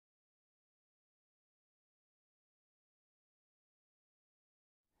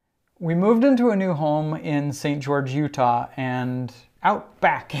We moved into a new home in St. George, Utah, and out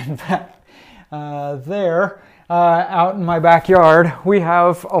back, in fact, out in my backyard, we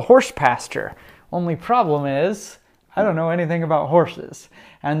have a horse pasture. Only problem is, I don't know anything about horses.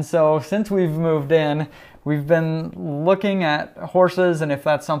 And so since we've moved in, we've been looking at horses and if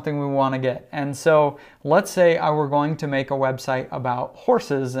that's something we want to get. And so let's say I were going to make a website about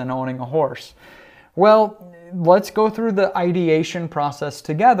horses and owning a horse. Well, let's go through the ideation process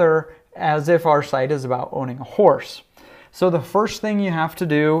together as if our site is about owning a horse. So the first thing you have to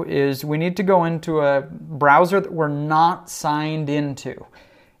do is we need to go into a browser that we're not signed into.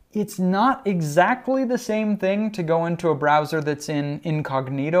 It's not exactly the same thing to go into a browser that's in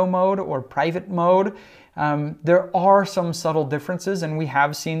incognito mode or private mode. There are some subtle differences, and we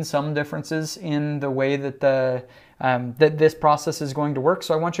have seen some differences in the way that that this process is going to work.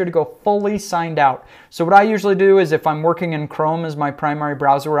 So I want you to go fully signed out. So what I usually do is if I'm working in Chrome as my primary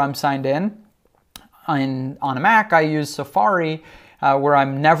browser where I'm signed in, on a Mac I use Safari where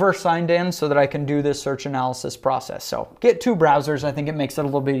I'm never signed in so that I can do this search analysis process. So get two browsers, I think it makes it a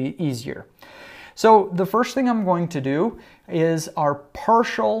little bit easier. So the first thing I'm going to do is our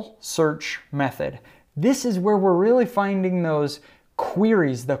partial search method. This is where we're really finding those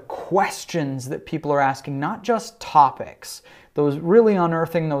queries, the questions that people are asking, not just topics. Those really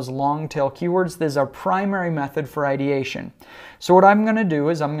unearthing those long tail keywords. This is our primary method for ideation. So what I'm going to do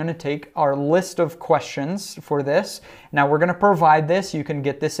is I'm going to take our list of questions for this. Now we're going to provide this. You can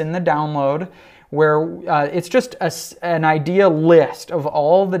get this in the download where it's just an idea list of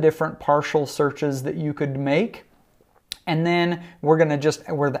all the different partial searches that you could make. And then we're going to just,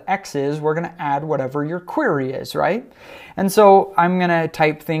 where the X is, we're going to add whatever your query is, right? And so I'm going to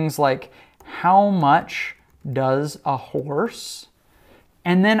type things like, how much does a horse?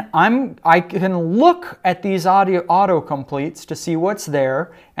 And then I can look at these autocompletes to see what's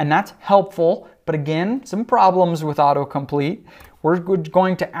there, and that's helpful. But again, some problems with autocomplete. We're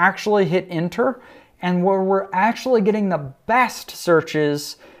going to actually hit enter, and where we're actually getting the best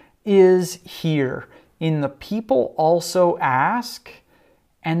searches is here in the people also ask,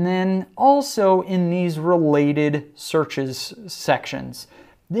 and then also in these related searches sections.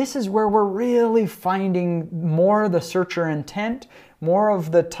 This is where we're really finding more of the searcher intent, more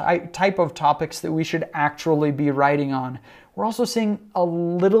of the type of topics that we should actually be writing on. We're also seeing a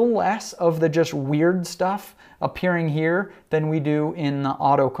little less of the just weird stuff appearing here than we do in the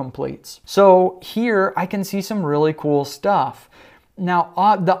autocompletes. So here I can see some really cool stuff. Now,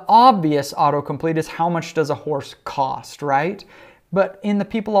 the obvious autocomplete is how much does a horse cost, right? But in the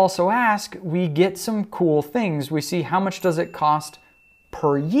people also ask, we get some cool things. We see how much does it cost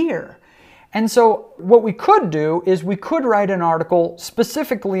per year. And so what we could do is we could write an article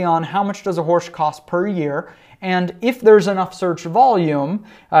specifically on how much does a horse cost per year. And if there's enough search volume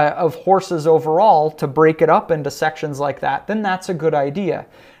of horses overall to break it up into sections like that, then that's a good idea.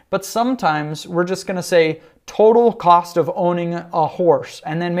 But sometimes we're just going to say total cost of owning a horse.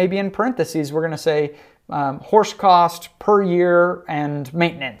 And then maybe in parentheses, we're going to say horse cost per year and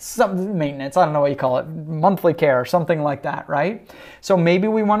maintenance. Maintenance, I don't know what you call it, monthly care, something like that, right? So maybe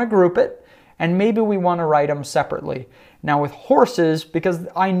we want to group it, and maybe we want to write them separately. Now with horses, because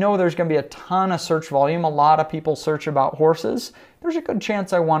I know there's going to be a ton of search volume, a lot of people search about horses, there's a good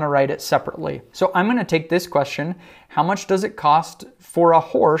chance I want to write it separately. So I'm going to take this question, how much does it cost for a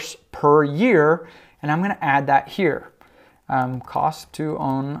horse per year? And I'm going to add that here. Cost to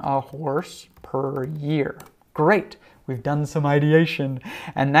own a horse per year. Great, we've done some ideation.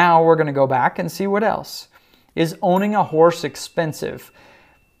 And now we're going to go back and see what else. Is owning a horse expensive?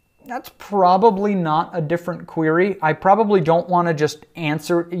 That's probably not a different query. I probably don't want to just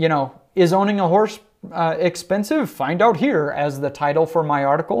answer, is owning a horse expensive? Find out here as the title for my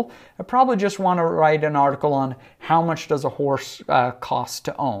article. I probably just want to write an article on how much does a horse cost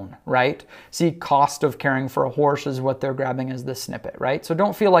to own, right? See, cost of caring for a horse is what they're grabbing as the snippet, right? So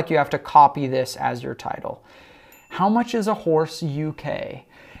don't feel like you have to copy this as your title. How much is a horse UK?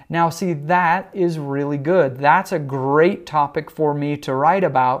 Now see, that is really good. That's a great topic for me to write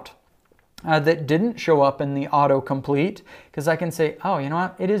about that didn't show up in the autocomplete, because I can say, oh, you know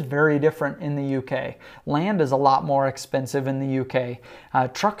what? It is very different in the UK. Land is a lot more expensive in the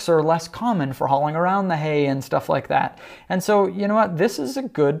UK. Trucks are less common for hauling around the hay and stuff like that. And so, you know what? This is a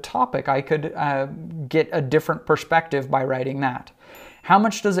good topic. I could get a different perspective by writing that. How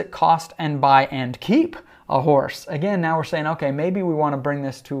much does it cost and buy and keep a horse? Again, now we're saying, okay, maybe we want to bring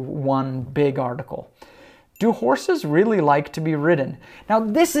this to one big article. do horses really like to be ridden? Now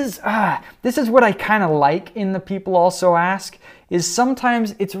this is what I kind of like in the people also ask, is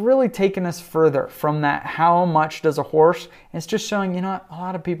sometimes it's really taken us further from that how much does a horse, and it's just showing, you know what, a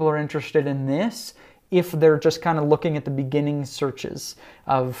lot of people are interested in this if they're just kind of looking at the beginning searches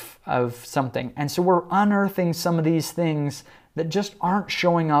of something. And so we're unearthing some of these things that just aren't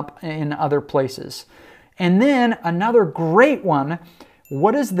showing up in other places. And then another great one,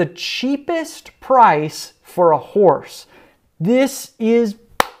 what is the cheapest price for a horse? This is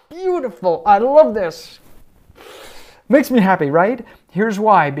beautiful. I love this. Makes me happy, right? Here's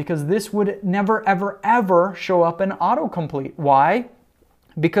why. Because this would never, ever, ever show up in autocomplete. Why?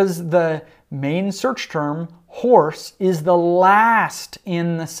 Because the main search term, horse, is the last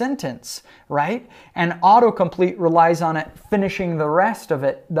in the sentence, right? And autocomplete relies on it finishing the rest of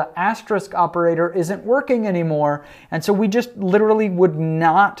it. The asterisk operator isn't working anymore, and so we just literally would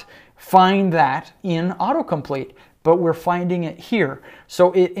not find that in autocomplete, but we're finding it here.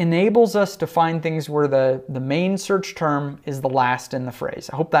 So it enables us to find things where the main search term is the last in the phrase.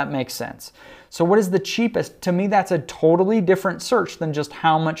 I hope that makes sense. So what is the cheapest? To me, that's a totally different search than just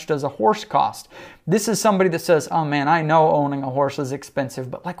how much does a horse cost. This is somebody that says, oh man, I know owning a horse is expensive,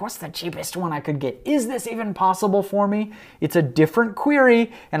 but like, what's the cheapest one I could get? Is this even possible for me? It's a different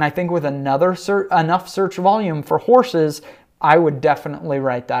query, and I think with enough search volume for horses, I would definitely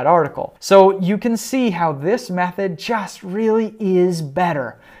write that article. So you can see how this method just really is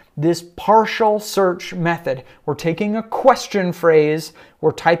better. This partial search method. We're taking a question phrase,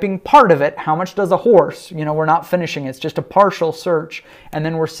 we're typing part of it, how much does a horse, you know, we're not finishing, it's just a partial search, and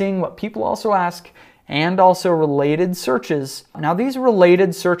then we're seeing what people also ask and also related searches. Now these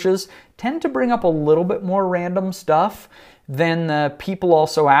related searches tend to bring up a little bit more random stuff than the people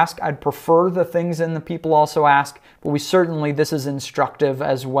also ask. I'd prefer the things in the people also ask, but this is instructive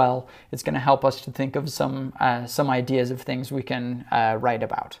as well. It's going to help us to think of some ideas of things we can write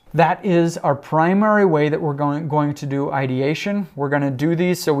about. That is our primary way that we're going to do ideation. We're going to do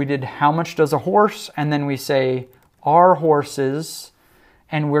these. So we did how much does a horse, and then we say are horses,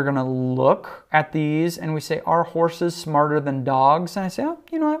 and we're going to look at these and we say are horses smarter than dogs? And I say, oh,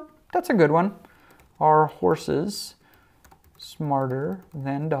 you know what? That's a good one. Are horses smarter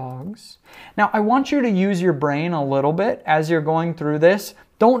than dogs? Now, I want you to use your brain a little bit as you're going through this.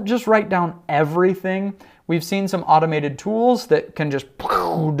 Don't just write down everything. We've seen some automated tools that can just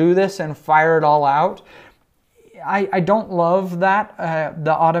do this and fire it all out. I don't love that,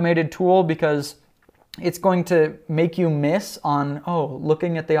 the automated tool, because it's going to make you miss on,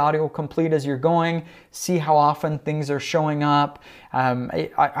 looking at the autocomplete as you're going, see how often things are showing up.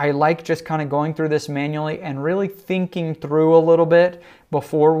 I like just kind of going through this manually and really thinking through a little bit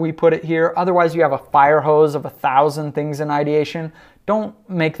before we put it here. Otherwise, you have a fire hose of 1,000 things in ideation. Don't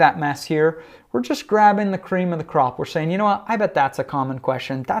make that mess here. We're just grabbing the cream of the crop. We're saying, you know what, I bet that's a common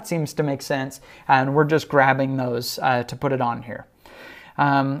question. That seems to make sense. And we're just grabbing those to put it on here.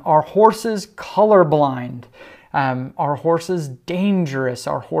 Are horses colorblind? Are horses dangerous?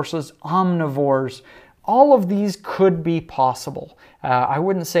 Are horses omnivores? All of these could be possible. I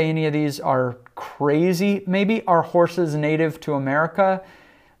wouldn't say any of these are crazy. Maybe are horses native to America?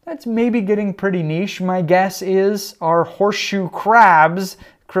 That's maybe getting pretty niche. My guess is are horseshoe crabs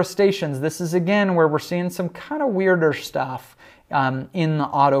crustaceans? This is again where we're seeing some kind of weirder stuff in the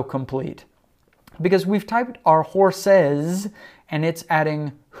autocomplete. Because we've typed our horses and it's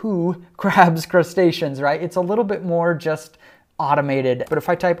adding who crabs crustaceans, right? It's a little bit more just automated. But if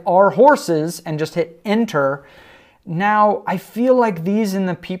I type our horses and just hit enter, now I feel like these in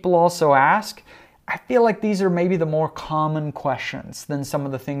the people also ask, I feel like these are maybe the more common questions than some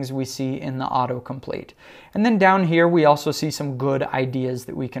of the things we see in the autocomplete. And then down here, we also see some good ideas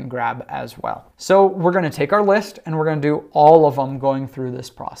that we can grab as well. So we're going to take our list and we're going to do all of them going through this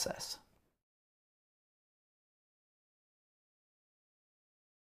process.